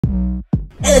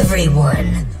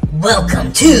Everyone,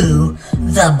 welcome to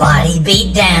the Body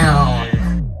Beatdown.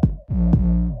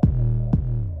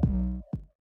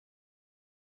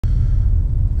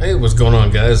 Hey, what's going on,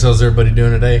 guys? How's everybody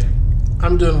doing today?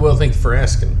 I'm doing well, thank you for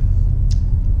asking.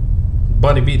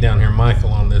 Body Beatdown here, Michael,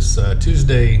 on this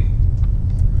Tuesday,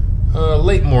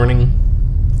 late morning,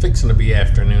 fixing to be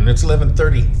afternoon. It's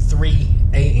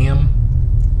 11:33 a.m.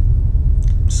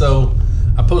 So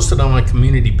I posted on my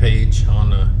community page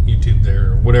on YouTube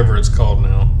there, or whatever it's called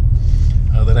now,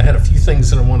 that I had a few things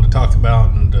that I wanted to talk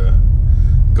about and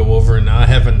go over. And I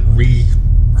haven't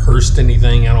rehearsed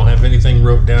anything. I don't have anything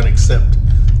wrote down except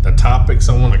the topics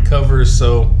I want to cover.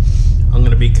 So I'm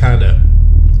going to be kind of,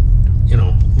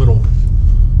 little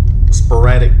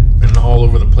sporadic and all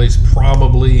over the place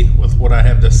probably with what I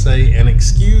have to say. And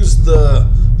excuse the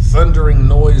thundering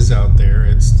noise out there.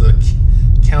 It's the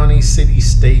county, city,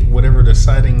 state, whatever,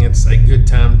 deciding it's a good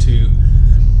time to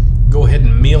go ahead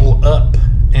and meal up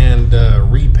and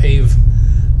repave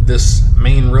this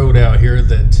main road out here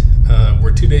that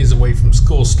we're 2 days away from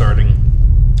school starting.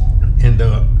 And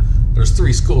there's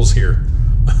 3 schools here.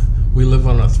 We live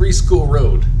on a 3-school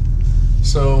road.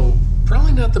 So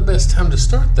probably not the best time to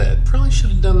start that. Probably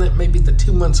should have done that maybe the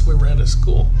 2 months we were out of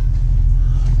school.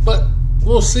 But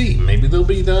we'll see. Maybe they'll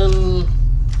be done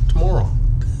tomorrow.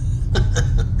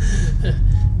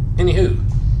 Anywho,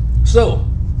 so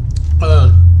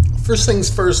first things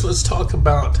first, let's talk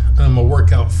about a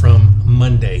workout from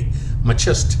Monday, my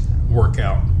chest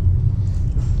workout.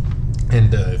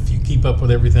 And if you keep up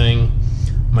with everything,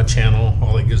 my channel,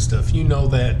 all that good stuff, you know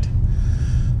that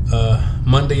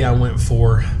Monday I went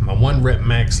for my 1 rep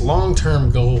max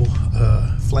long-term goal,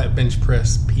 flat bench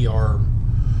press PR.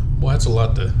 Well, that's a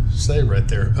lot to say right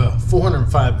there.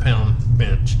 405 pound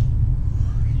bench.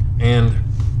 And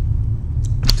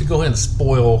to go ahead and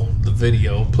spoil the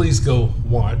video, please go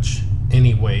watch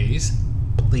anyways,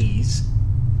 please.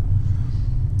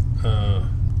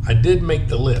 I did make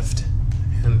the lift,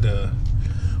 and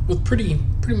with pretty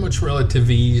much relative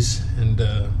ease, and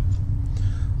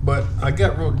but I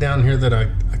got wrote down here that I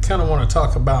kind of want to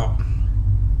talk about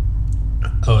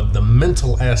the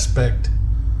mental aspect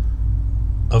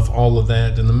of all of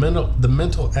that, and the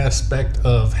mental aspect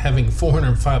of having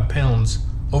 405 pounds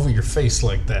over your face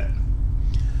like that.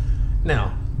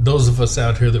 Now, those of us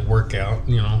out here that work out,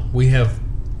 we have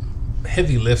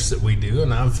heavy lifts that we do,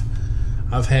 and I've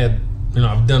had,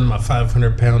 I've done my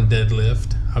 500 pound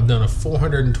deadlift. I've done a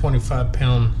 425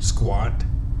 pound squat.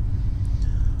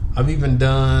 I've even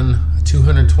done a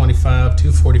 225,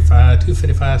 245,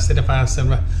 255, 75,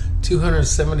 75,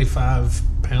 275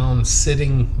 pound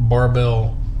sitting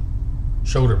barbell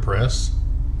shoulder press.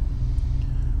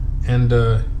 And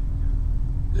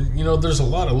there's a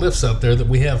lot of lifts out there that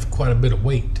we have quite a bit of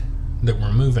weight that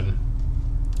we're moving.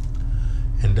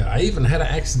 And I even had an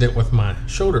accident with my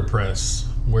shoulder press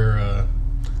where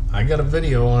I got a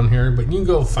video on here, but you can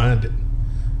go find it.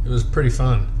 It was pretty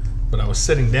fun. But I was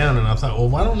sitting down and I thought, well,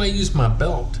 why don't I use my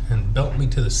belt and belt me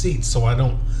to the seat so I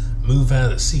don't move out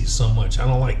of the seat so much. I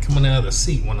don't like coming out of the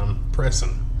seat when I'm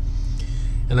pressing.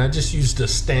 And I just used a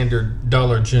standard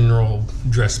Dollar General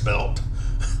dress belt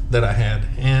that I had,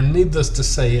 and needless to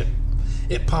say,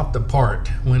 it popped apart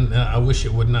when I wish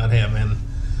it would not have. And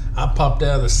I popped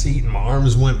out of the seat and my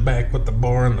arms went back with the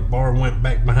bar, and the bar went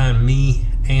back behind me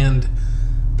and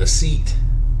the seat,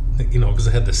 because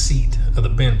I had the seat of the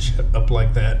bench up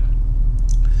like that.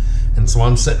 And so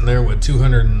I'm sitting there with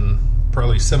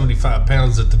 275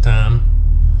 pounds at the time,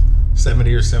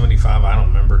 70 or 75, I don't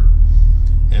remember,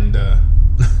 and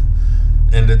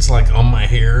and it's like on my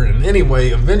hair. And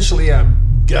anyway, eventually I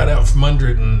got out from under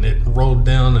it, and it rolled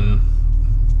down and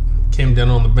came down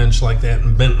on the bench like that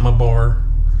and bent my bar.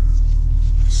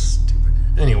 Stupid.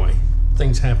 Anyway,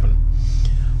 things happen.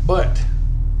 But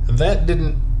that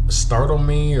didn't startle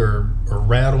me or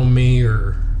rattle me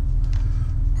or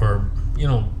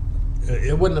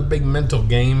it wasn't a big mental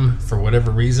game for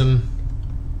whatever reason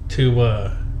to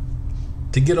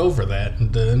get over that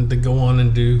and to go on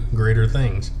and do greater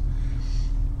things.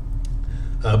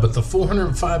 But the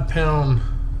 405 pound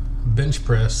bench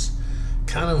press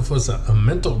kind of was a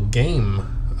mental game.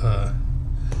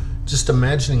 Just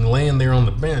imagining laying there on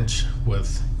the bench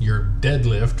with your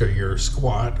deadlift or your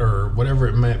squat or whatever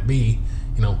it might be,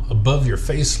 above your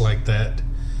face like that,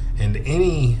 and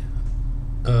anything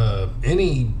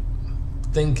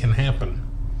can happen.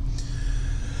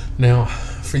 Now,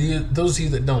 for those of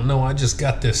you that don't know, I just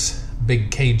got this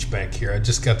big cage back here. I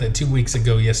just got that 2 weeks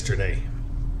ago yesterday.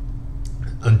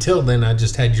 Until then, I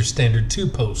just had your standard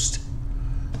 2-post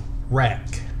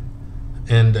rack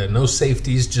and no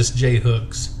safeties, just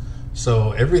J-hooks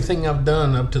So everything I've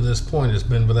done up to this point has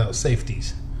been without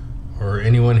safeties or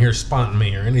anyone here spotting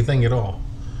me or anything at all.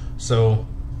 So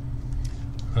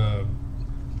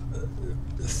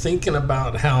thinking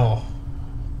about how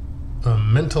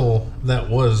mental that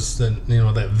was, that, you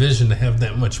know, that vision to have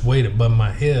that much weight above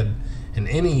my head and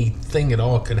anything at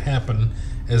all could happen,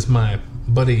 as my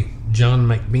buddy John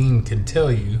McBean can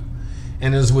tell you,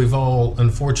 and as we've all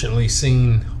unfortunately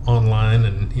seen online,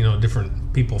 and, you know,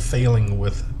 different people failing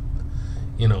with,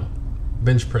 you know,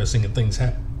 bench pressing and things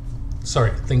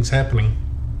happening.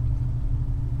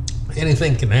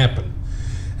 Anything can happen.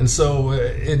 And so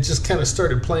it just kind of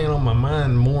started playing on my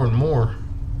mind more and more.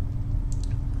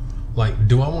 Like,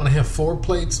 do I want to have 4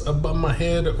 plates above my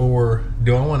head, or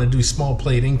do I want to do small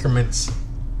plate increments,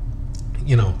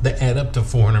 you know, that add up to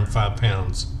 405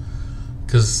 pounds?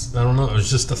 Because, I don't know, it was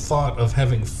just the thought of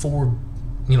having 4,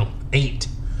 you know, 8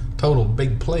 total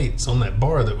big plates on that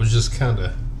bar that was just kind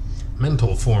of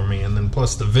mental for me. And then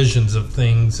plus the visions of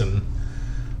things.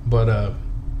 But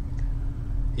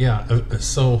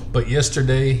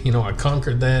yesterday, you know, I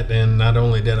conquered that. And not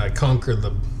only did I conquer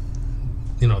the,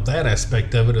 you know, that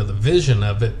aspect of it, or the vision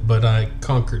of it, but I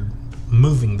conquered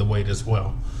moving the weight as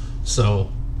well.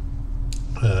 So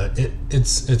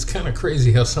it's kind of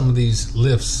crazy how some of these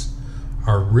lifts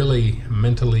are really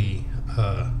mentally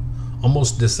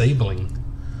almost disabling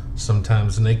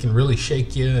sometimes, and they can really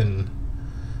shake you and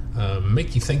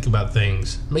make you think about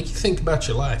things, make you think about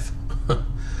your life.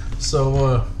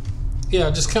 So yeah,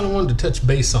 I just kind of wanted to touch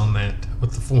base on that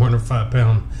with the 405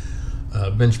 pound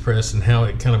bench press and how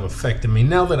it kind of affected me.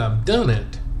 Now that I've done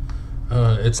it,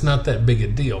 it's not that big a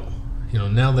deal, you know,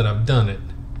 now that I've done it.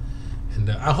 And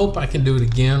I hope I can do it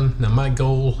again. Now, my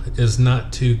goal is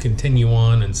not to continue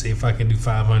on and see if I can do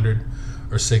 500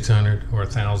 or 600 or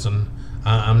 1,000.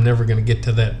 I'm never going to get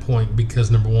to that point because,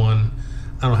 number one,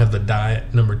 I don't have the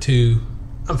diet. Number two,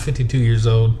 I'm 52 years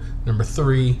old. Number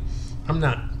three, I'm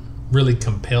not really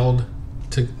compelled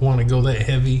to want to go that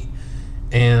heavy.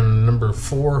 And number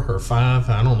 4 or 5,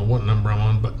 I don't know what number I'm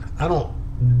on, but I don't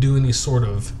do any sort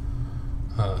of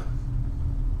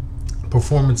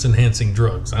performance enhancing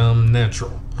drugs. I'm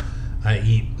natural. I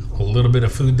eat a little bit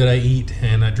of food that I eat,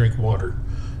 and I drink water.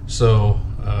 So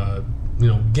you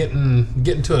know,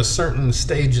 getting to a certain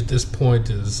stage at this point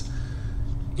is,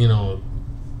 you know,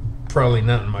 probably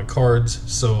not in my cards.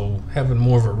 So having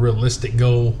more of a realistic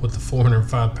goal with the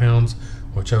 405 pounds,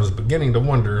 which I was beginning to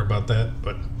wonder about that,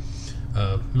 but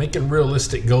making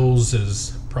realistic goals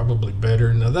is probably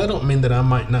better. Now, that don't mean that I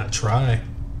might not try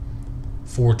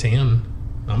 410.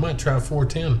 I might try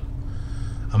 410.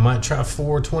 I might try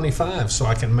 425 so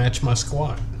I can match my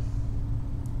squat.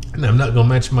 And I'm not going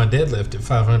to match my deadlift at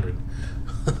 500.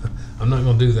 I'm not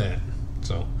going to do that.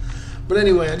 So, but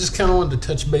anyway, I just kind of wanted to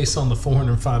touch base on the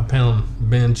 405 pound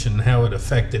bench and how it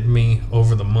affected me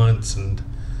over the months, and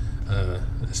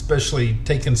especially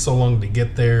taking so long to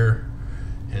get there.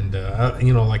 And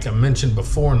you know, like I mentioned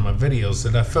before in my videos,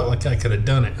 that I felt like I could have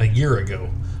done it a year ago,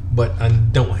 but I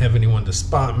don't have anyone to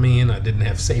spot me, and I didn't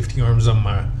have safety arms on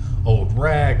my old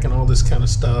rack and all this kind of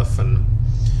stuff. And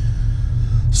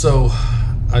so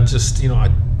I just, you know,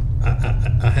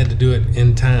 I had to do it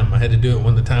in time. I had to do it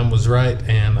when the time was right,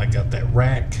 and I got that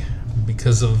rack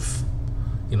because of,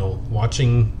 you know,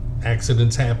 watching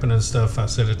accidents happen and stuff. I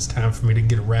said, it's time for me to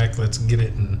get a rack. Let's get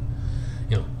it. And,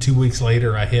 you know, 2 weeks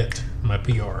later, I hit my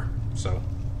PR. So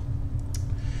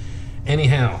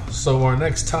anyhow, so our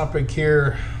next topic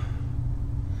here,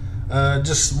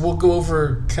 we'll go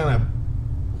over kind of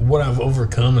what I've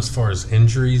overcome as far as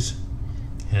injuries,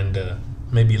 and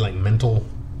maybe like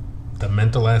the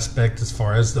mental aspect as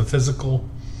far as the physical.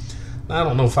 I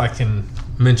don't know if I can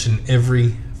mention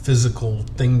every physical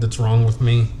thing that's wrong with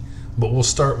me, but we'll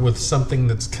start with something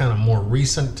that's kind of more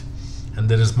recent, and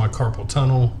that is my carpal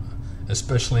tunnel,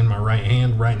 especially in my right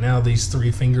hand. Right now, these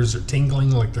 3 fingers are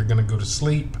tingling like they're going to go to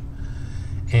sleep.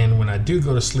 And when I do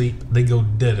go to sleep, they go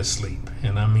dead asleep.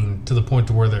 And I mean, to the point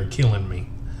to where they're killing me.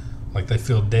 Like they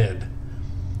feel dead.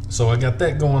 So I got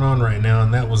that going on right now,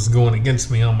 and that was going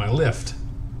against me on my lift.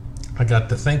 I got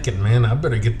to thinking, man, I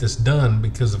better get this done,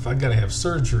 because if I got to have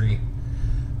surgery,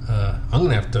 I'm going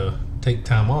to have to take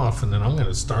time off, and then I'm going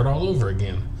to start all over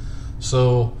again.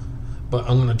 So, but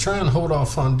I'm going to try and hold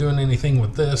off on doing anything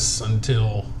with this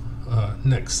until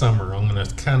next summer. I'm going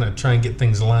to kind of try and get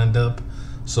things lined up,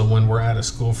 so when we're out of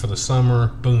school for the summer,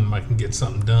 boom, I can get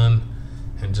something done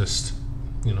and just,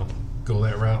 you know, go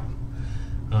that route.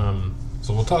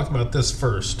 So we'll talk about this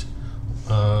first.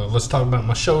 Let's talk about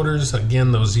my shoulders.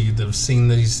 Again, those of you that have seen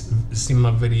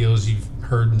my videos, you've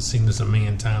heard and seen this a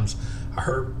million times. I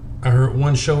hurt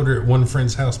one shoulder at one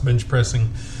friend's house bench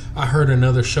pressing. I hurt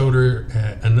another shoulder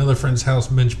at another friend's house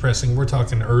bench pressing. We're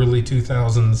talking early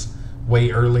 2000s,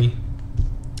 way early.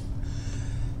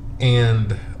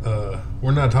 And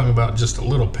we're not talking about just a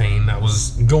little pain. I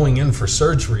was going in for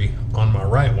surgery on my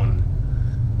right one.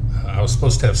 I was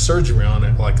supposed to have surgery on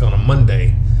it like on a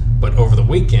Monday, but over the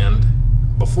weekend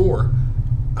before,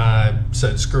 I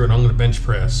said, screw it, I'm going to bench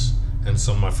press. And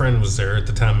so my friend was there at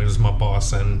the time. He was my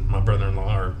boss and my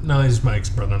brother-in-law, or no, he's my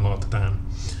ex-brother-in-law at the time.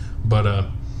 But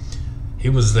he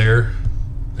was there,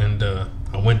 and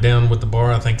I went down with the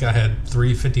bar. I think I had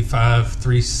 355,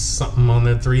 3 something on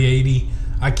that, 380.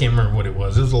 I can't remember what it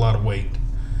was. It was a lot of weight.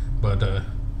 But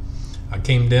I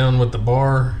came down with the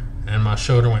bar, and my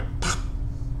shoulder went pop.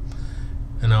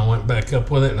 And I went back up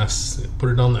with it, and I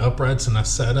put it on the uprights, and I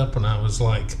sat up, and I was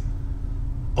like,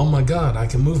 oh my God, I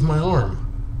can move my arm.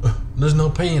 There's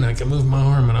no pain. I can move my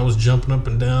arm. And I was jumping up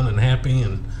and down and happy.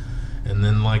 And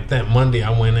then like that Monday,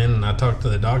 I went in and I talked to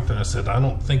the doctor. I said, I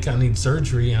don't think I need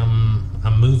surgery.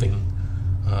 I'm moving.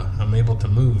 I'm able to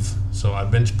move. So I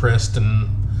bench pressed and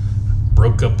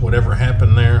broke up whatever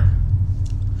happened there.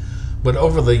 But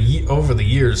over the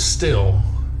years still,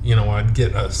 you know, I'd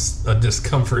get a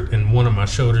discomfort in one of my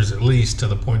shoulders at least, to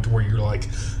the point to where you're like,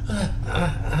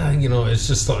 you know,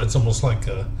 it's almost like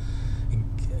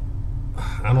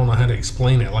I don't know how to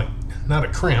explain it, like not a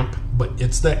cramp, but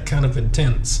it's that kind of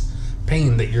intense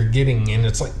pain that you're getting, and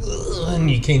it's like, and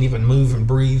you can't even move and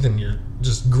breathe, and you're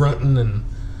just grunting,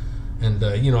 and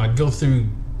you know, I'd go through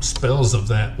spells of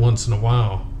that once in a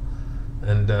while,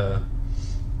 and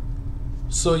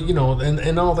so, you know,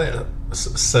 and all that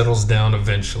settles down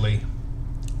eventually.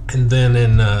 And then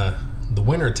in the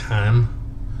winter time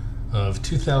of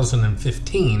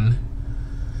 2015,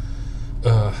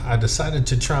 I decided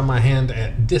to try my hand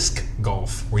at disc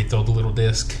golf, where you throw the little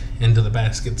disc into the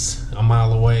baskets a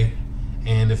mile away.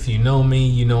 And if you know me,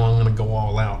 you know I'm going to go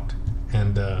all out.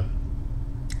 And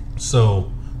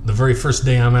so the very first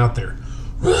day I'm out there,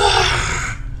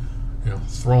 you know,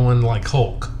 throwing like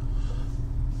Hulk.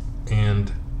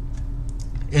 And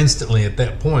instantly at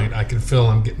that point, I could feel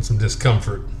I'm getting some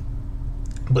discomfort.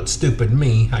 But stupid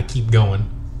me, I keep going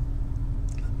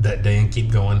that day and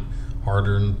keep going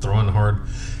harder and throwing hard.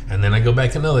 And then I go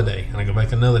back another day, and I go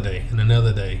back another day and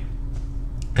another day.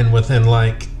 And within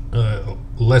like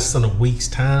less than a week's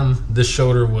time, this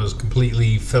shoulder was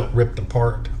completely felt ripped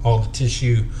apart. All the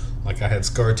tissue, like I had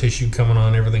scar tissue coming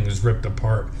on, everything was ripped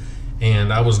apart.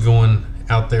 And I was going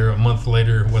out there a month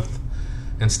later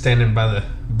and standing by the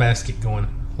basket going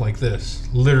like this,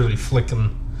 literally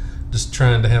flicking, just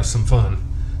trying to have some fun.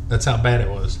 That's how bad it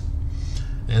was.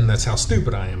 And that's how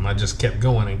stupid I am. I just kept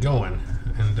going and going.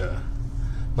 And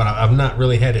but I've not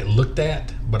really had it looked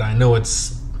at, but I know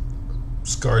it's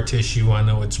scar tissue. I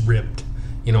know it's ripped.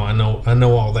 You know, I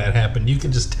know all that happened. You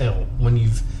can just tell when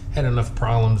you've had enough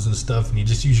problems and stuff, and you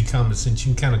just use your common sense.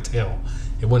 You can kind of tell.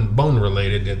 It wasn't bone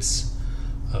related. It's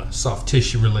soft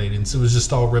tissue related. So it was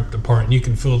just all ripped apart, and you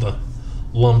can feel the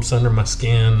lumps under my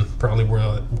skin, probably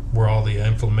where all the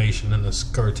inflammation and the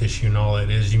scar tissue and all that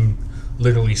is. You can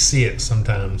literally see it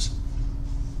sometimes.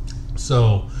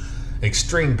 So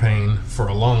extreme pain for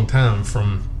a long time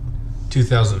from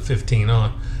 2015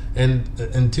 on. And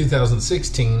in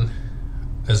 2016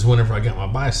 is whenever I got my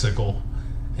bicycle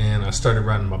and I started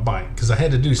riding my bike, because I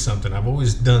had to do something. I've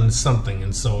always done something,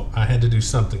 and so I had to do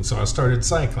something. So I started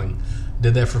cycling.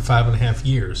 Did that for 5.5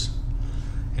 years.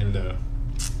 And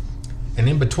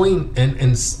in between, and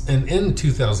in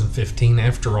 2015,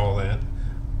 after all that,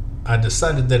 I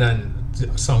decided that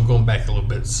so I'm going back a little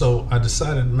bit. So I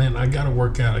decided, man, I got to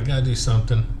work out. I got to do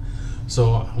something.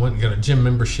 So I went and got a gym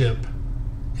membership,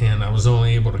 and I was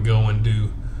only able to go and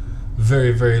do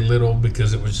very, very little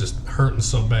because it was just hurting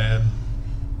so bad.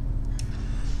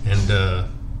 And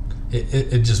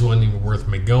it just wasn't even worth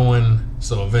me going.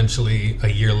 So eventually, a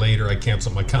year later, I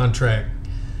canceled my contract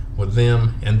with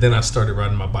them, and then I started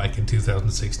riding my bike in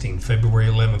 2016. February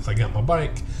 11th, I got my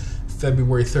bike.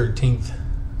 February 13th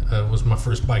was my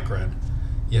first bike ride.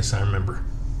 Yes, I remember.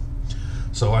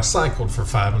 So I cycled for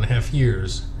 5.5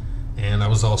 years, and I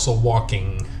was also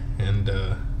walking and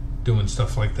doing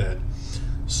stuff like that.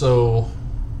 So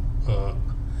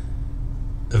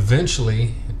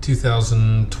eventually,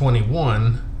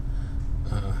 2021,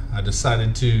 I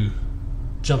decided to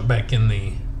jump back in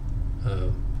the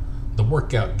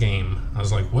workout game. I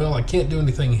was like, well, I can't do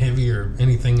anything heavy or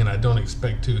anything, and I don't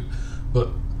expect to, but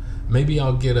maybe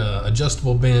I'll get a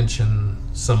adjustable bench and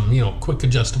some, you know, quick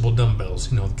adjustable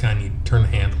dumbbells, you know, the kind you turn the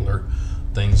handle or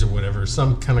things or whatever,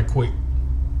 some kind of quick.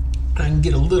 I can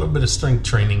get a little bit of strength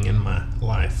training in my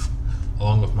life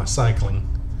along with my cycling.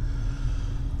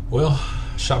 Well,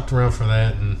 shopped around for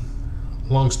that, and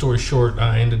long story short,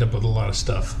 I ended up with a lot of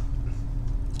stuff.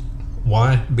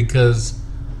 Why? Because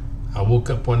I woke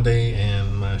up one day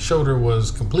and my shoulder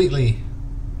was completely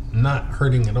not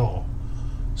hurting at all.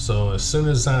 So as soon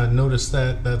as I noticed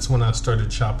that, that's when I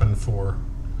started shopping for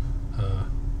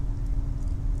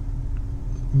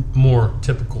more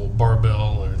typical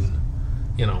barbell and,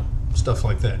 you know, stuff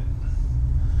like that.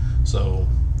 So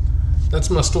that's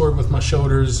my story with my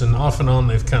shoulders, and off and on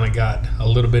they've kind of got a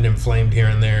little bit inflamed here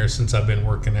and there since I've been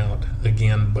working out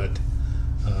again, but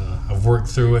I've worked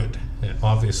through it,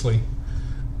 obviously.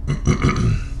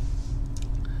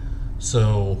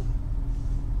 So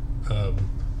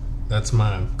that's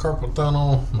my carpal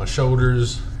tunnel, my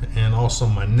shoulders, and also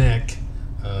my neck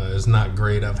is not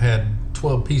great. I've had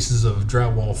 12 pieces of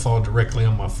drywall fall directly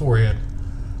on my forehead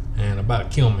and about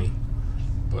kill me.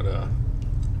 But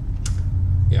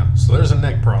yeah, so there's a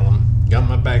neck problem. Got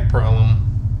my back problem.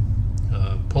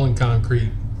 Pulling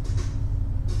concrete.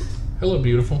 Hello,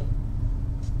 beautiful.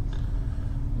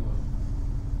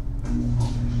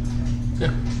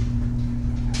 Yeah.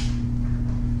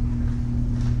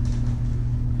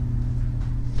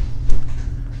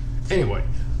 Anyway,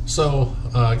 so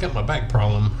I got my back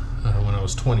problem when I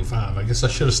was 25. I guess I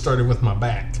should have started with my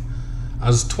back. I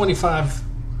was 25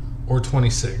 or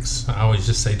 26. I always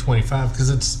just say 25 because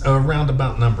it's a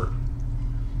roundabout number.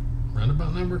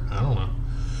 Roundabout number? I don't know.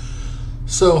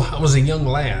 So I was a young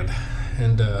lad,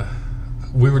 and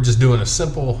we were just doing a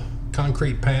simple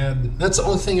concrete pad. That's the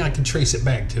only thing I can trace it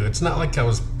back to. It's not like I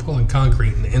was pulling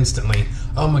concrete and instantly,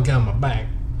 oh my God, my back.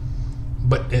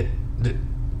 But it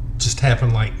just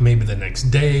happened like maybe the next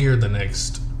day or the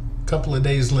next couple of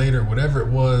days later, whatever it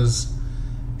was,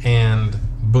 and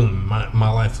boom,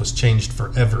 my life was changed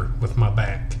forever with my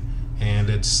back, and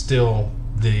it's still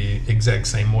the exact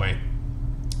same way.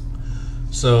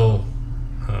 So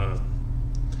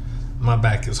my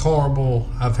back is horrible.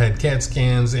 I've had CAT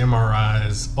scans,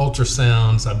 MRIs,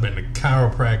 ultrasounds. I've been to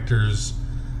chiropractors.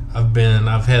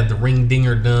 I've had the ring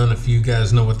dinger done, if you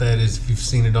guys know what that is, if you've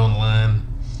seen it online.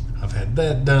 I've had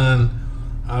that done.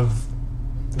 I've,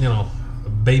 you know,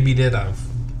 babied it.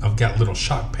 I've got little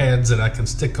shock pads that I can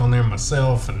stick on there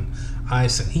myself, and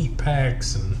ice and heat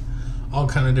packs and all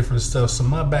kind of different stuff. So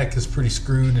my back is pretty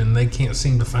screwed, and they can't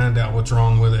seem to find out what's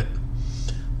wrong with it.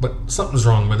 But something's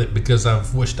wrong with it because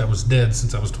I've wished I was dead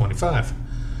since I was 25.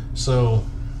 So,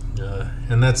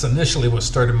 and that's initially what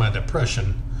started my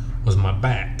depression, was my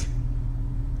back.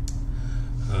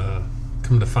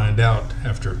 Come to find out,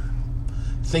 after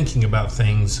thinking about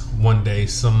things one day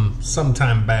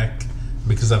sometime back,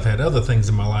 because I've had other things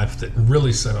in my life that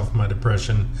really set off my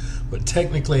depression, but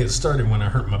technically it started when I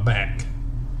hurt my back.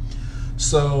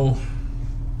 So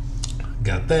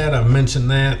got that, I've mentioned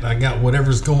that. I got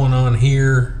whatever's going on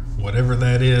here, whatever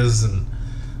that is, and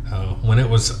when it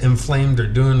was inflamed or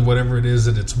doing whatever it is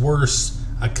at its worst,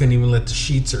 I couldn't even let the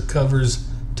sheets or covers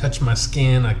touch my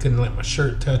skin. I couldn't let my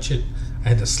shirt touch it. I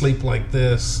had to sleep like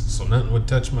this so nothing would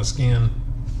touch my skin.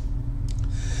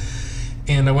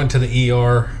 And I went to the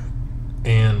ER,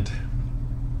 and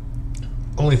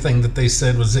only thing that they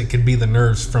said was it could be the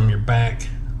nerves from your back,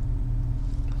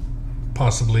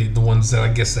 possibly the ones that I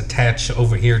guess attach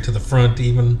over here to the front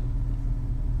even,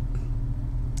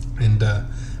 and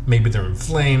maybe they're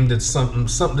inflamed. It's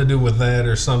something to do with that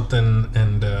or something,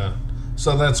 and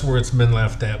so that's where it's been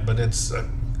left at. But it's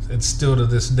still to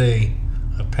this day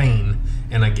a pain,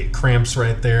 and I get cramps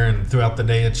right there, and throughout the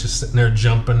day it's just sitting there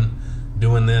jumping,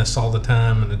 doing this all the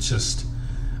time, and it's just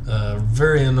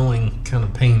very annoying kind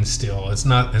of pain still. It's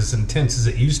not as intense as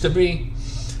it used to be,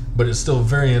 but it's still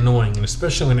very annoying, and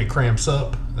especially when it cramps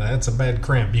up. That's a bad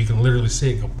cramp. You can literally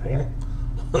see it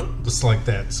go just like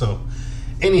that. So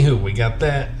anywho, we got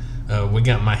that. We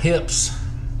got my hips.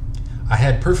 I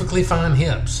had perfectly fine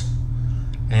hips,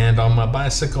 and on my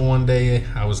bicycle one day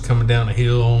I was coming down a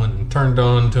hill and turned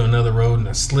on to another road, and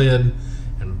I slid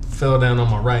and fell down on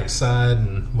my right side,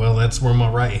 and well, that's where my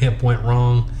right hip went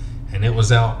wrong, and it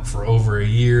was out for over a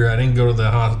year. I didn't go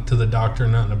to the doctor,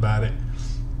 nothing about it,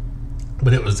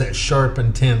 but it was that sharp,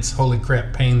 intense, holy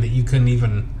crap pain that you couldn't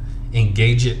even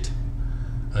engage it.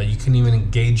 You couldn't even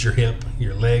engage your hip,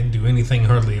 your leg, do anything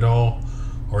hardly at all,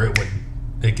 or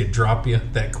it could drop you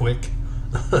that quick.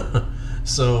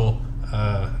 So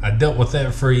I dealt with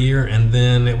that for a year, and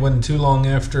then it wasn't too long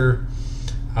after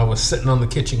I was sitting on the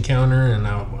kitchen counter, and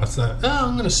I thought, oh,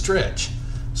 I'm going to stretch.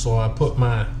 So I put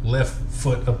my left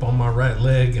foot up on my right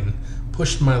leg and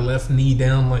pushed my left knee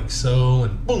down like so,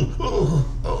 and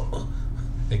boom,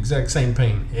 exact same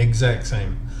pain, exact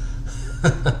same.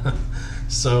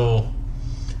 So,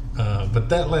 but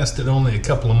that lasted only a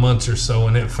couple of months or so,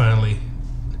 and it finally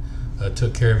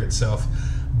took care of itself.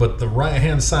 but the right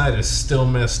hand side is still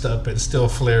messed up. It still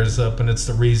flares up, and it's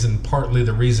partly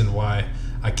the reason why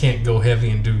I can't go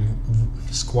heavy and do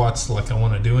squats like I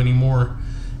want to do anymore,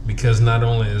 because not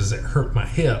only does it hurt my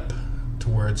hip to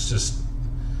where it's just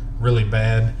really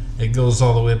bad, it goes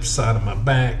all the way up the side of my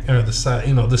back, or the side,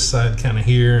 this side kind of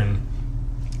here, and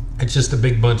it's just a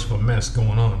big bunch of a mess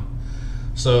going on.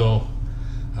 So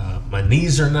my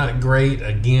knees are not great.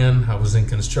 Again, I was in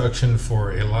construction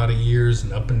for a lot of years,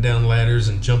 and up and down ladders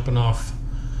and jumping off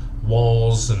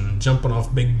walls and jumping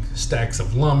off big stacks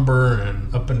of lumber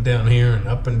and up and down here and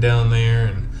up and down there.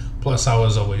 And plus I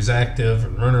was always active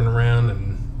and running around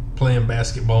and playing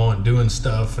basketball and doing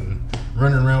stuff and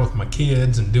running around with my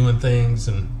kids and doing things.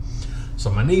 And so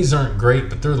my knees aren't great,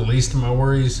 but they're the least of my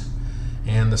worries.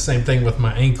 And the same thing with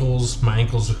my ankles. My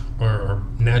ankles are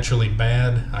naturally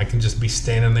bad. I can just be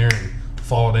standing there and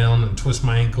fall down and twist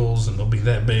my ankles, and they'll be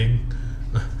that big.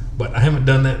 But I haven't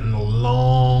done that in a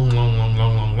long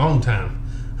time.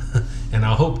 And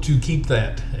I hope to keep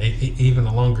that even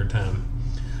a longer time.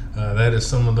 That is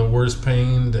some of the worst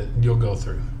pain that you'll go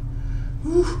through.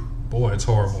 Whew, boy, it's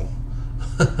horrible.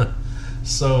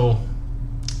 So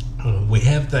we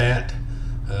have that.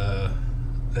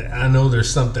 I know there's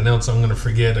something else I'm going to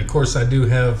forget. Of course, I do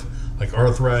have like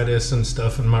arthritis and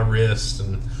stuff in my wrist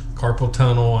and carpal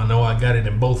tunnel. I know I got it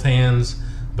in both hands,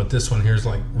 but this one here is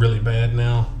like really bad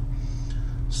now.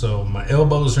 So my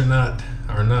elbows are not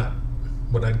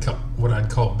what I'd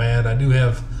call bad. I do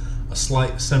have a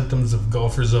slight symptoms of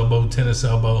golfer's elbow, tennis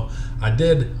elbow. I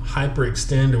did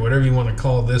hyperextend, or whatever you want to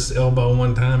call this elbow,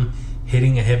 one time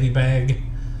hitting a heavy bag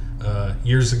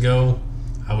years ago.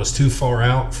 I was too far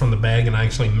out from the bag, and I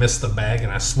actually missed the bag,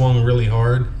 and I swung really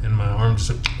hard, and my arm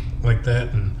just like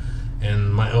that,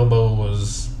 and my elbow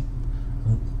was,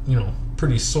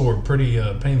 pretty sore, pretty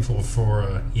painful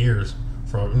for years,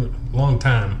 for a long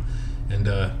time. And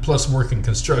plus working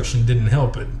construction didn't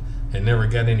help it. I never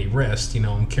got any rest.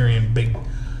 I'm carrying big,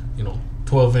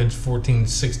 12-inch, 14,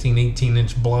 16,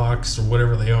 18-inch blocks or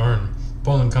whatever they are, and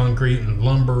pulling concrete and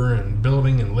lumber and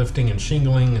building and lifting and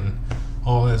shingling and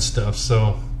all that stuff.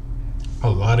 So a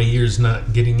lot of years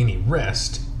not getting any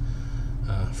rest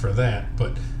for that.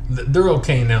 But they're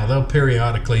okay now. They'll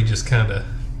periodically just kind of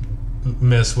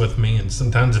mess with me, and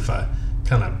sometimes if I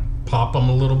kind of pop them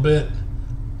a little bit,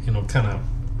 kind of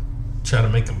try to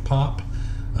make them pop,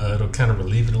 it'll kind of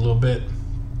relieve it a little bit.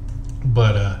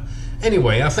 But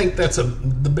anyway, I think that's the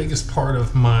biggest part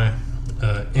of my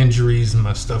injuries and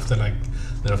my stuff that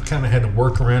I've kind of had to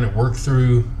work around and work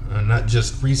through, not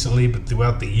just recently, but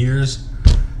throughout the years.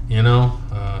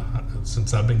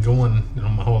 Since I've been going,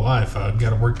 my whole life, I've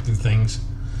got to work through things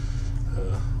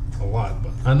a lot.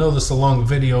 But I know this is a long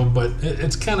video, but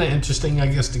it's kind of interesting, I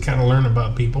guess, to kind of learn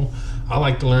about people. I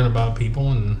like to learn about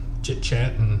people and chit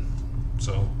chat, and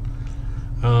so.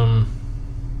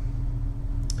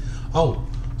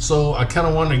 So I kind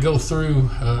of wanted to go through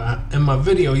in my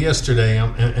video yesterday,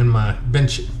 in my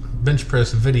bench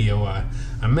press video,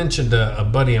 I mentioned a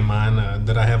buddy of mine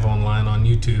that I have online on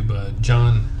YouTube,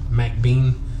 John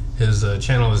McBean. His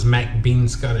channel is McBean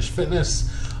Scottish Fitness.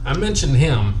 I mentioned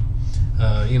him.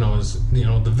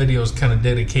 The video is kind of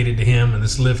dedicated to him, and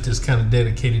this lift is kind of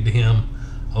dedicated to him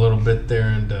a little bit there.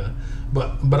 And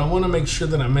but I want to make sure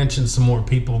that I mention some more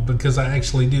people, because I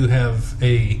actually do have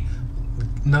a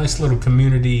nice little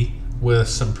community with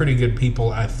some pretty good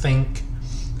people, I think.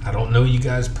 I don't know you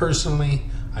guys personally.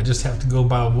 I just have to go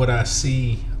by what I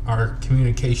see our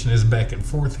communication is back and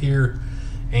forth here.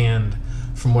 And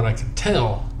from what I can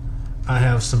tell, I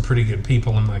have some pretty good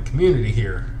people in my community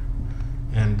here.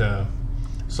 And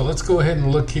so let's go ahead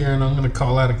and look here, and I'm going to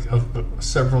call out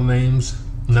several names,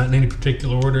 not in any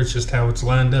particular order, it's just how it's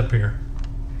lined up here.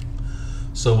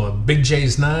 So Big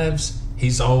J's Knives,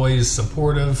 he's always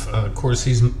supportive. Of course,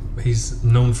 he's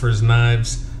known for his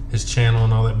knives, his channel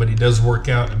and all that, but he does work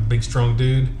out, a big strong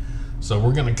dude. So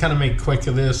we're going to kind of make quick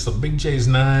of this. So Big J's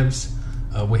Knives,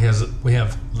 we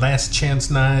have Last Chance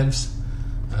Knives.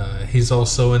 He's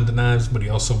also into knives, but he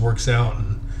also works out,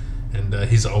 and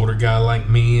he's an older guy like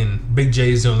me, and Big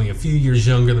J's only a few years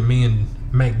younger than me, and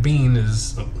McBean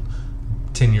is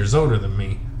 10 years older than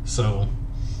me. So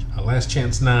Last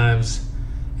Chance Knives,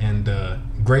 and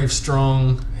Grave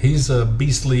Strong, he's a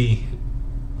beastly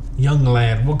young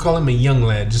lad. We'll call him a young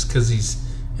lad just because he's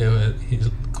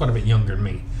quite a bit younger than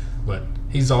me, but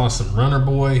he's awesome. Runner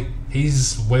Boy,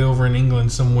 he's way over in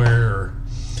England somewhere, or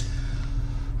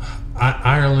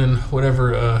Ireland,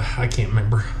 whatever, I can't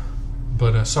remember.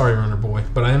 But sorry, Runner Boy,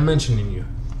 but I am mentioning you.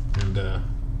 And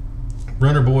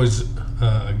Runner Boy's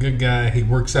a good guy. He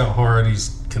works out hard.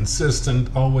 He's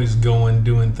consistent, always going,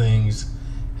 doing things,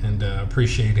 and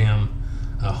appreciate him.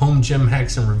 Home Gym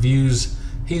Hacks and Reviews.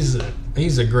 He's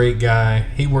a great guy.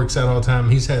 He works out all the time.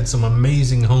 He's had some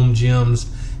amazing home gyms.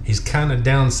 He's kind of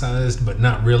downsized, but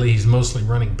not really. He's mostly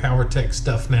running PowerTech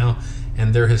stuff now,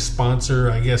 and they're his sponsor,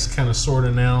 I guess, kind of, sort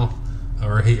of now,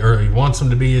 or he wants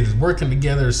them to be. He's working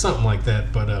together or something like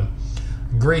that. But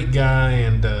great guy,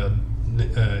 and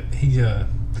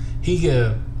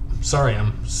sorry,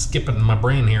 I'm skipping my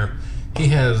brain here. He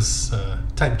has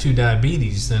type 2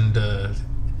 diabetes, and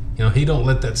you know, he don't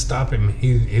let that stop him.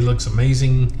 He looks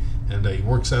amazing, and he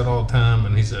works out all the time,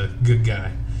 and he's a good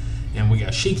guy. And we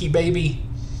got Sheiky Baby.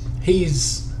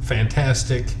 He's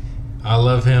fantastic. I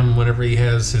love him whenever he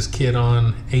has his kid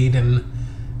on, Aiden,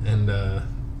 and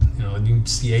you know, you can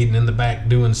see Aiden in the back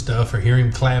doing stuff or hear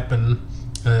him clapping.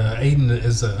 Aiden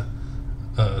is a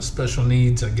special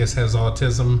needs, I guess, has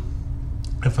autism,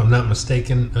 if I'm not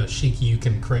mistaken. Sheiky, you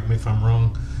can correct me if I'm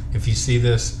wrong if you see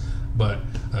this, but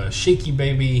Sheiky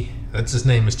Baby, that's his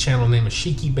name. His channel name is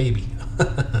Sheiky Baby.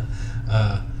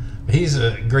 He's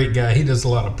a great guy. He does a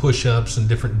lot of push-ups and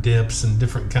different dips and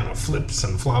different kind of flips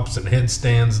and flops and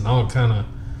headstands and all kind of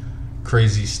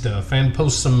crazy stuff, and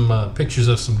posts some pictures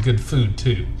of some good food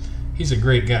too. He's a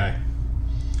great guy.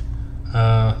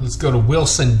 Let's go to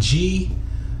Wilson G.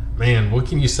 Man, what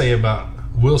can you say about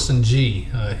Wilson G?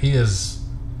 He is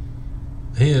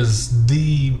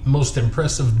the most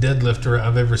impressive deadlifter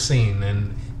I've ever seen,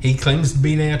 and he claims to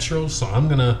be natural, so I'm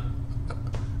gonna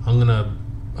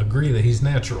agree that he's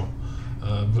natural.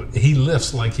 But he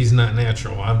lifts like he's not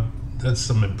natural. That's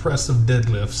some impressive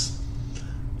deadlifts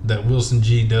that Wilson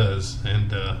G does,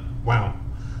 and wow,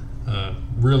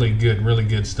 really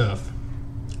good stuff.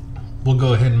 We'll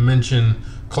go ahead and mention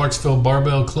Clarksville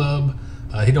Barbell Club.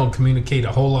 He don't communicate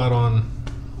a whole lot on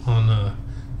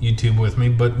YouTube with me,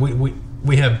 but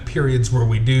we have periods where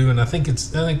we do, and I think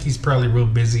he's probably real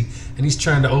busy, and he's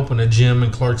trying to open a gym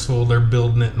in Clarksville. They're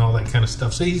building it and all that kind of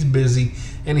stuff, so he's busy,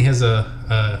 and he has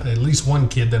at least one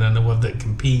kid that I know of that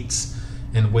competes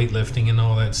in weightlifting and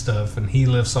all that stuff, and he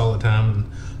lifts all the time, and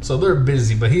so they're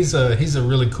busy. But he's a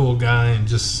really cool guy, and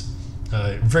just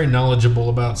very knowledgeable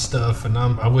about stuff, and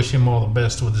I wish him all the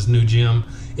best with his new gym.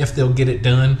 If they'll get it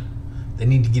done, they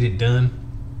need to get it done.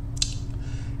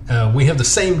 We have the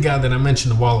same guy that I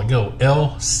mentioned a while ago,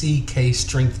 LCK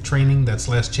Strength Training. That's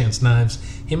Last Chance Knives.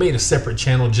 He made a separate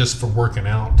channel just for working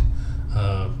out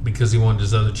because he wanted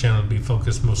his other channel to be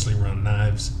focused mostly around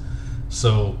knives.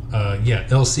 So yeah,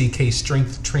 LCK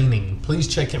Strength Training. Please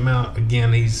check him out.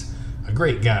 Again, he's a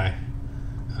great guy.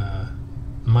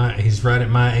 He's right at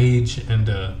my age, and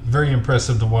very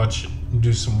impressive to watch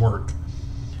do some work.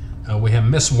 We have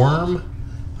Miss Worm.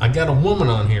 I got a woman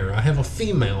on here. I have a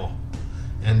female,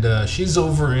 and she's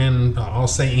over in I'll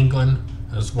say England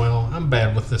as well. I'm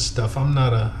bad with this stuff. I'm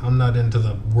not into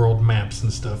the world maps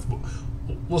and stuff. But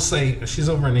we'll say she's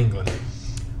over in England.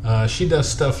 She does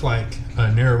stuff like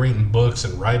narrating books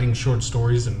and writing short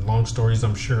stories and long stories,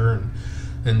 I'm sure,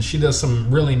 and she does some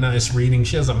really nice reading.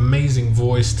 She has an amazing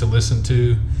voice to listen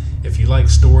to. If you like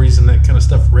stories and that kind of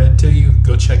stuff read to you,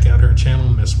 go check out her channel,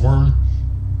 Miss Worm.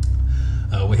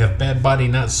 We have Bad Body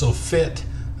Not So Fit.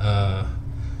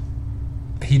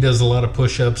 He does a lot of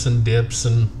push-ups and dips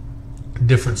and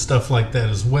different stuff like that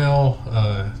as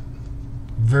well.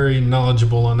 Very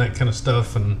knowledgeable on that kind of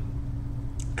stuff and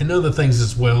other things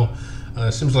as well.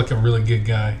 Seems like a really good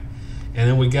guy. And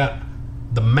then we got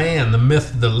the man, the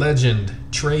myth, the legend,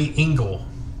 Trey Engel.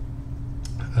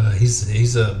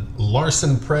 He's a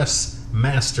Larson press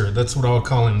master. That's what I'll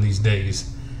call him these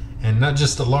days. And not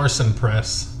just a Larson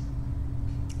press,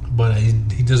 but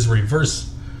he does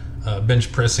reverse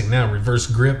bench pressing now. Reverse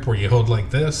grip where you hold like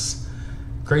this.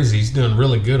 Crazy. He's doing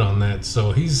really good on that.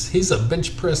 So he's a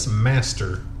bench press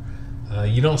master.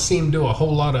 You don't see him do a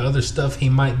whole lot of other stuff. He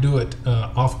might do it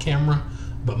off camera,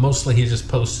 but mostly he just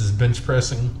posts his bench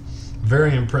pressing.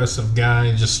 Very impressive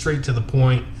guy, just straight to the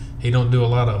point. He don't do a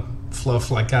lot of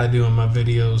fluff like I do in my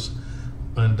videos,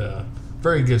 and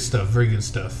very good stuff. Very good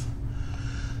stuff.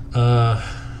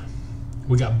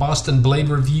 We got Boston Blade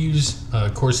Reviews.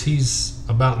 Of course, he's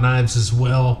about knives as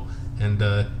well, and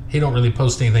he don't really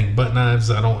post anything but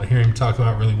knives. I don't hear him talk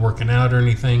about really working out or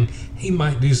anything. He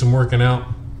might do some working out,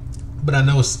 but I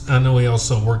know he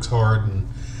also works hard,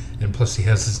 and plus he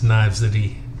has his knives that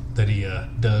he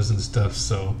does and stuff.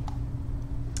 So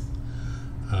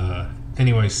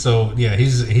anyway, so yeah,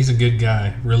 he's a good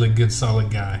guy, really good, solid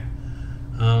guy.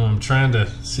 I'm trying to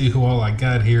see who all I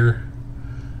got here.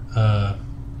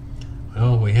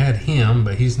 Well, we had him,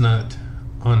 but he's not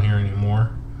on here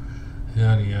anymore.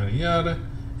 Yada yada yada.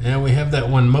 And we have that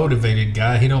one motivated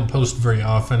guy. He don't post very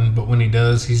often, but when he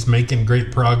does, he's making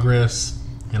great progress.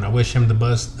 and I wish him the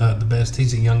best.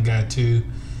 He's a young guy too,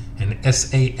 and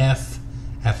SAF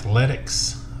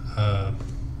Athletics.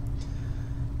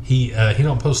 He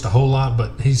don't post a whole lot,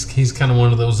 but he's kind of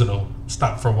one of those that'll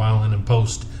stop for a while and then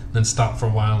post, then stop for a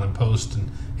while and post. And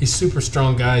he's super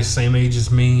strong guy, same age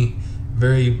as me,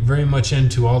 very much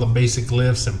into all the basic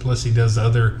lifts, and plus he does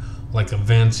other like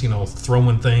events,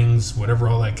 throwing things, whatever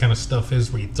all that kind of stuff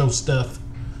is, where you throw stuff,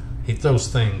 he throws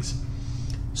things.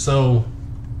 So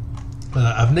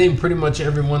I've named pretty much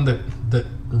everyone that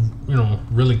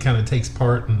really kind of takes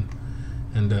part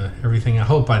and everything. I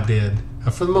hope I did,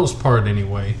 for the most part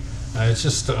anyway. It's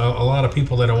just a lot of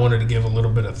people that I wanted to give a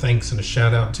little bit of thanks and a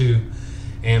shout out to.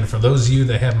 And for those of you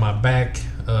that have my back,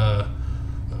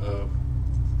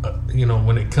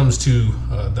 when it comes to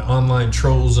the online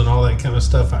trolls and all that kind of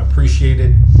stuff, I appreciate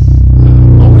it.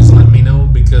 Always let me know,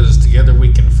 because together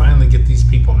we can finally get these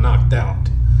people knocked out,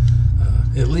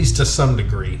 at least to some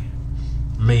degree,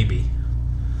 maybe.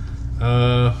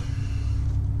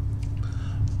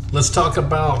 Let's talk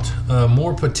about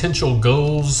more potential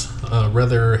goals,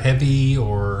 whether heavy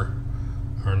or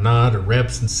not, or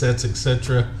reps and sets,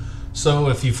 etc. So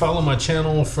if you follow my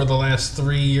channel for the last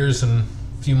 3 years and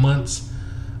a few months,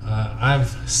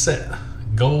 I've set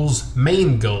goals,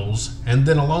 main goals, and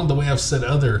then along the way I've set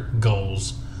other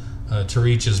goals to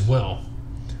reach as well.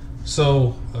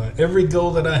 So every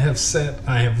goal that I have set,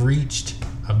 I have reached.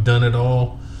 I've done it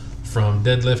all, from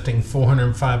deadlifting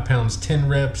 405 pounds 10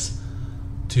 reps,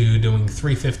 to doing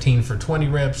 315 for 20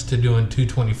 reps, to doing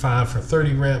 225 for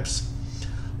 30 reps,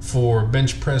 for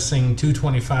bench pressing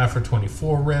 225 for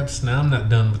 24 reps. Now I'm not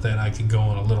done with that, I could go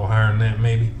on a little higher than that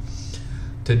maybe,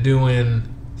 to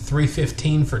doing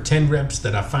 315 for 10 reps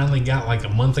that I finally got like a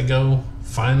month ago,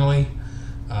 finally,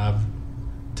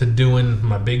 to doing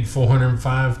my big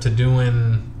 405, to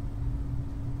doing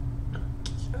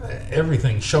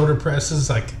everything, shoulder presses,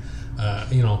 like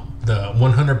the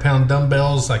 100-pound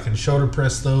dumbbells, I can shoulder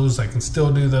press those, I can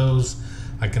still do those,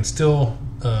 I can still,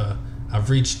 I've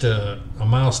reached a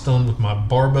milestone with my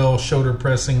barbell shoulder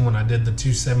pressing when I did the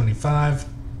 275,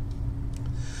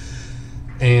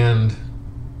 and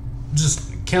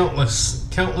just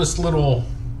countless little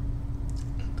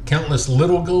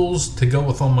goals to go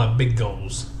with all my big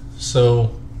goals.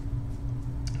 So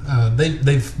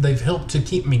they've helped to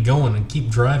keep me going and keep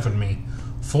driving me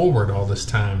forward all this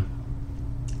time.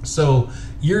 So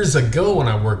years ago, when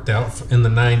I worked out in the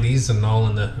 90s and all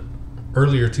in the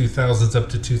earlier 2000s up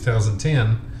to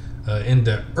 2010,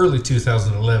 into early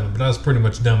 2011, but I was pretty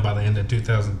much done by the end of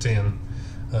 2010.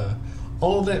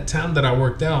 All that time that I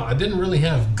worked out, I didn't really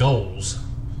have goals,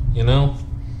 not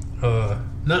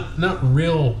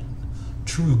real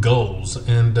true goals,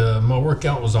 and my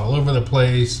workout was all over the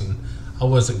place, and I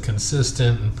wasn't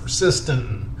consistent and persistent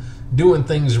and doing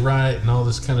things right and all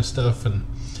this kind of stuff. And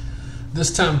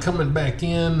this time coming back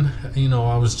in,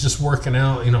 I was just working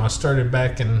out. I started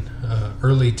back in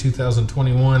early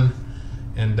 2021,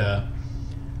 and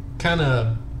kind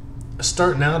of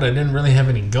starting out, I didn't really have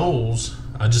any goals.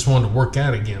 I just wanted to work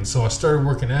out again. So I started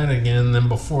working out again, and then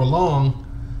before long,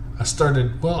 I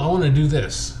started, I want to do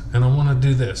this, and I want to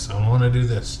do this, I want to do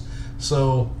this.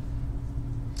 So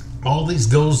all these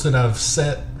goals that I've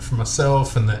set for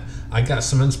myself, and that I got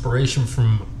some inspiration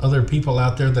from other people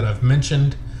out there that I've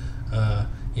mentioned,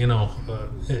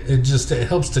 it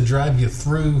helps to drive you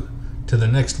through to the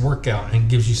next workout and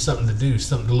gives you something to do,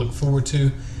 something to look forward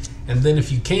to. And then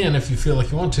if you feel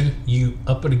like you want to, you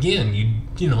up it again. You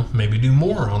maybe do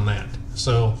more on that.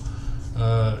 So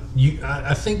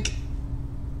I think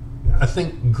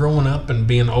growing up and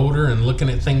being older and looking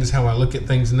at things how I look at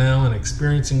things now, and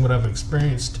experiencing what I've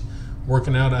experienced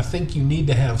working out, I think you need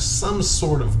to have some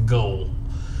sort of goal.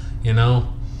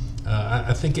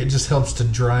 I think it just helps to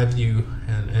drive you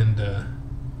and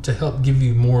to help give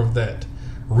you more of that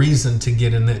reason to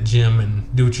get in that gym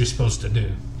and do what you're supposed to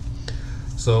do.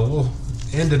 So we'll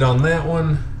end it on that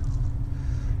one.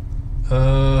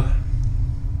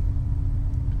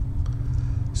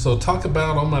 So talk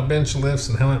about all my bench lifts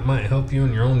and how it might help you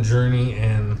in your own journey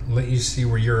and let you see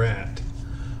where you're at.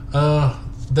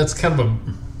 That's kind of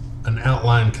an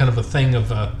outline, kind of a thing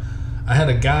of I had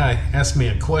a guy ask me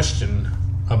a question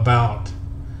about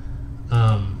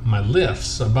my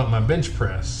lifts, about my bench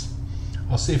press.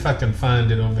 I'll see if I can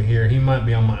find it over here. He might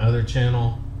be on my other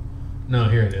channel. No,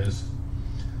 here it is.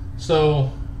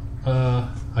 So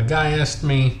a guy asked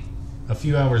me a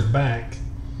few hours back,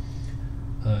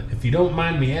 if you don't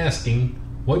mind me asking,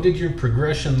 what did your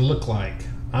progression look like?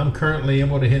 I'm currently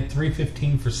able to hit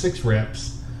 315 for 6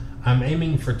 reps. I'm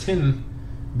aiming for 10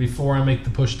 before I make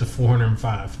the push to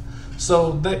 405.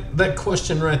 So that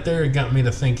question right there got me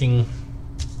to thinking,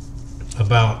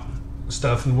 about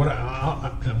stuff, and what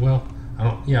I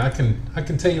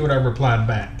can tell you what I replied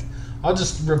back. I'll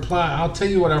tell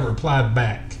you what I replied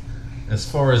back as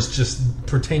far as just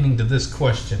pertaining to this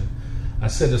question. I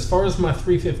said, as far as my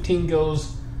 315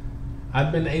 goes,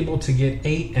 I've been able to get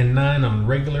 8 and 9 on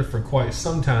regular for quite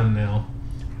some time now.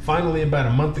 Finally, about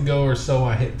a month ago or so,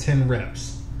 I hit 10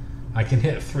 reps. I can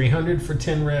hit 300 for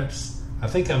 10 reps. I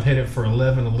think I've hit it for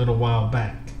 11 a little while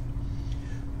back.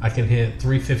 I can hit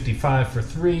 355 for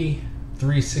 3,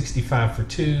 365 for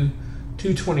 2,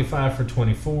 225 for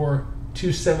 24,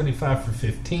 275 for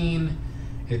 15.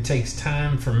 It takes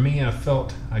time. For me, I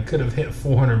felt I could have hit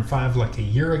 405 like a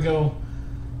year ago,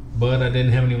 but I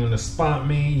didn't have anyone to spot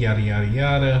me, yada, yada,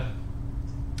 yada.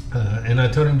 And I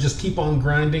told him, just keep on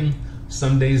grinding.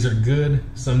 Some days are good,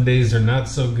 some days are not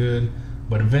so good,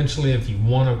 but eventually if you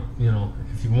want it,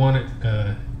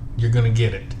 you're going to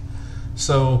get it.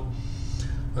 So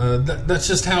that's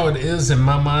just how it is in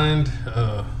my mind.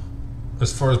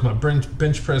 As far as my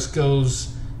bench press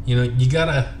goes, you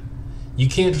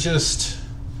can't just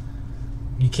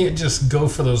go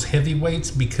for those heavy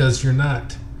weights, because you're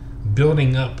not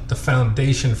building up the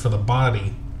foundation for the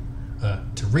body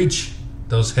to reach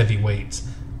those heavy weights.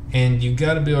 And you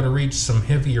got to be able to reach some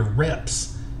heavier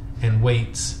reps and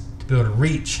weights to be able to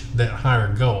reach that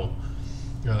higher goal.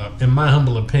 In my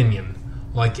humble opinion,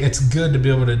 like, it's good to be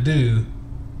able to do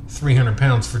 300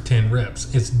 pounds for 10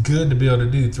 reps. It's good to be able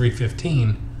to do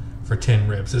 315 for 10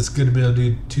 reps. It's good to be able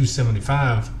to do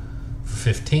 275 for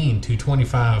 15,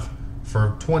 225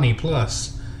 for 20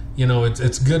 plus.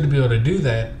 It's good to be able to do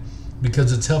that,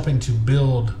 because it's helping to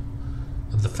build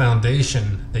the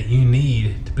foundation that you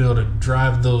need to be able to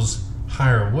drive those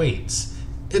higher weights.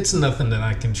 It's nothing that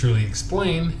I can truly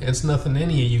explain. It's nothing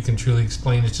any of you can truly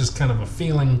explain. It's just kind of a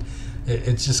feeling.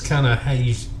 It's just kind of how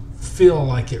you feel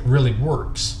like it really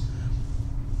works.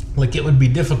 Like, it would be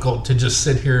difficult to just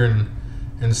sit here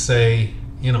and say,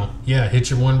 yeah, hit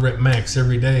your 1 rep max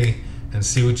every day and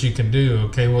see what you can do.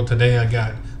 Okay, well, today I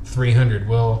got 300.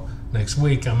 Well, next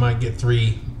week I might get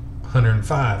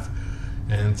 305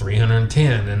 and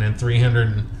 310 and then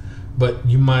 300, but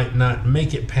you might not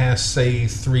make it past, say,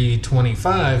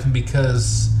 325,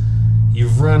 because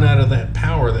you've run out of that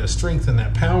power, that strength. And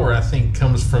that power, I think,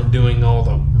 comes from doing all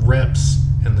the reps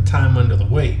and the time under the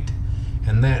weight,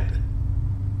 and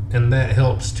that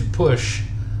helps to push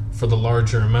for the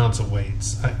larger amounts of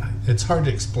weights. It's hard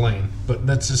to explain, but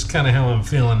that's just kind of how I'm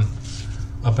feeling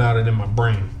about it in my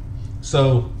brain.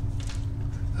 So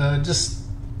just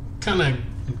kind of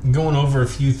going over a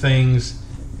few things,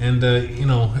 and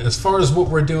as far as what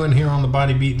we're doing here on the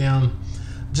Body Beatdown,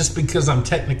 just because I'm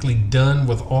technically done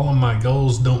with all of my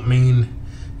goals don't mean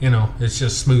it's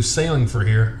just smooth sailing from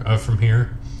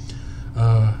here.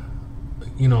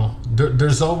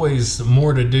 There's always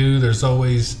more to do. There's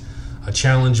always a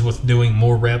challenge with doing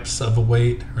more reps of a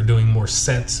weight, or doing more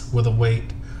sets with a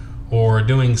weight, or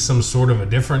doing some sort of a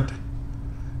different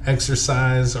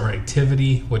exercise or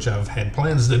activity, which I've had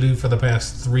plans to do for the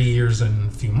past 3 years and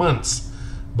a few months,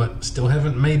 but still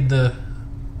haven't made the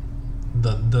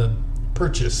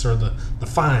purchase or the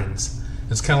finds.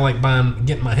 It's kind of like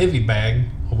getting my heavy bag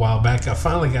a while back. I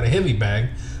finally got a heavy bag,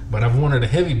 but I've wanted a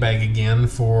heavy bag again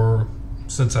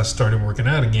since I started working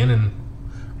out again in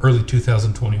early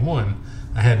 2021.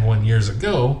 I had one years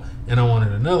ago, and I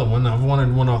wanted another one. I've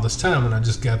wanted one all this time, and I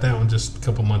just got that one just a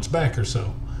couple months back or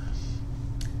so.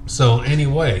 So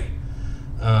anyway,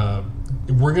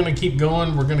 we're going to keep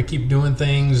going. We're going to keep doing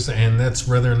things, and that's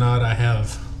whether or not I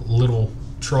have little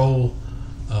trolling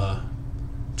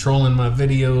my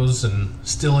videos and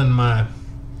stealing my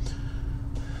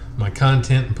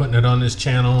content and putting it on this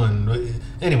channel. And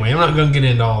anyway, I'm not going to get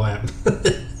into all that.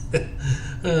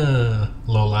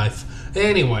 Low life.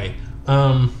 Anyway,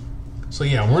 so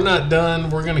yeah, we're not done.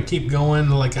 We're going to keep going.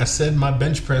 Like I said, my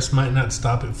bench press might not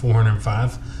stop at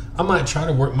 405. I might try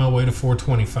to work my way to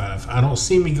 425. I don't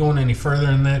see me going any further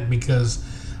than that, because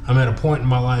I'm at a point in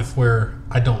my life where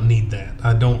I don't need that.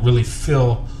 I don't really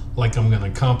feel like I'm going to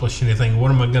accomplish anything. What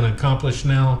am I going to accomplish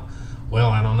now? Well,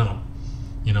 I don't know.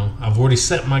 I've already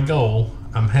set my goal.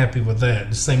 I'm happy with that.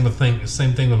 The same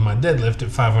thing with my deadlift at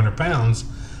 500 pounds.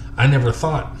 I never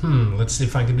thought, let's see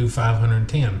if I can do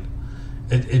 510.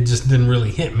 It just didn't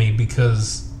really hit me,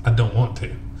 because I don't want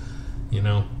to.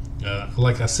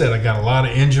 Like I said, I got a lot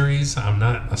of injuries. I'm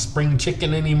not a spring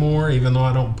chicken anymore, even though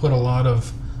I don't put a lot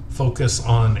of focus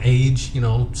on age.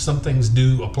 Some things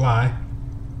do apply.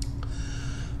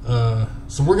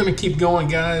 So we're going to keep going,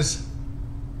 guys,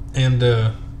 and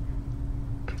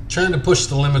trying to push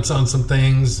the limits on some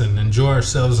things and enjoy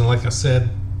ourselves. And like I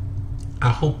said, I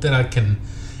hope that I can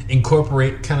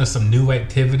incorporate kind of some new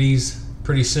activities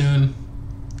pretty soon.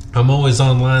 I'm always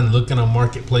online looking on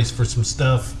Marketplace for some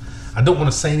stuff. I don't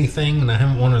want to say anything, and I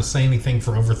haven't wanted to say anything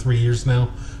for over 3 years now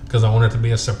because I want it to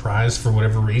be a surprise for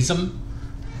whatever reason.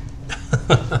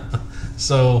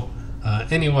 So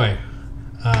anyway,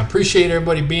 I appreciate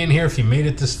everybody being here. If you made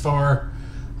it this far,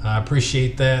 I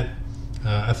appreciate that.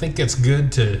 I think it's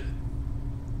good to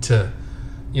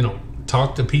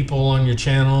talk to people on your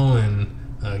channel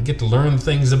and get to learn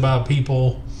things about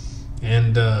people,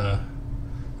 and I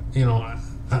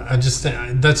just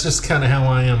that's just kind of how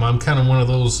I am. I'm kind of one of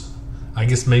those, I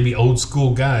guess, maybe old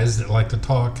school guys that like to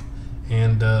talk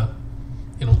and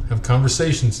have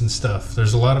conversations and stuff.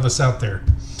 There's a lot of us out there.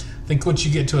 I think once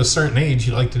you get to a certain age,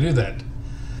 you like to do that.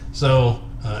 So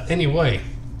anyway,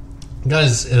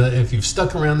 guys, if you've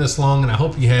stuck around this long, and I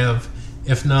hope you have,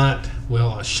 if not,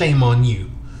 well, shame on you.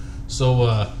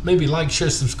 So maybe like, share,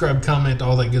 subscribe, comment,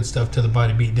 all that good stuff to the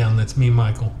Body Beatdown. That's me,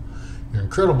 Michael, your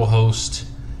incredible host.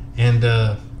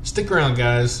 And stick around,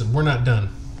 guys. We're not done.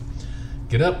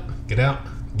 Get up, get out,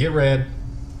 get rad,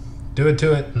 do it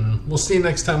to it, and we'll see you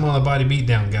next time on the Body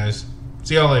Beatdown, guys.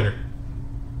 See y'all later.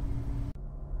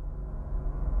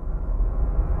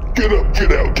 Get up,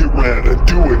 get out, get rad, and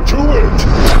do it to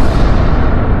it!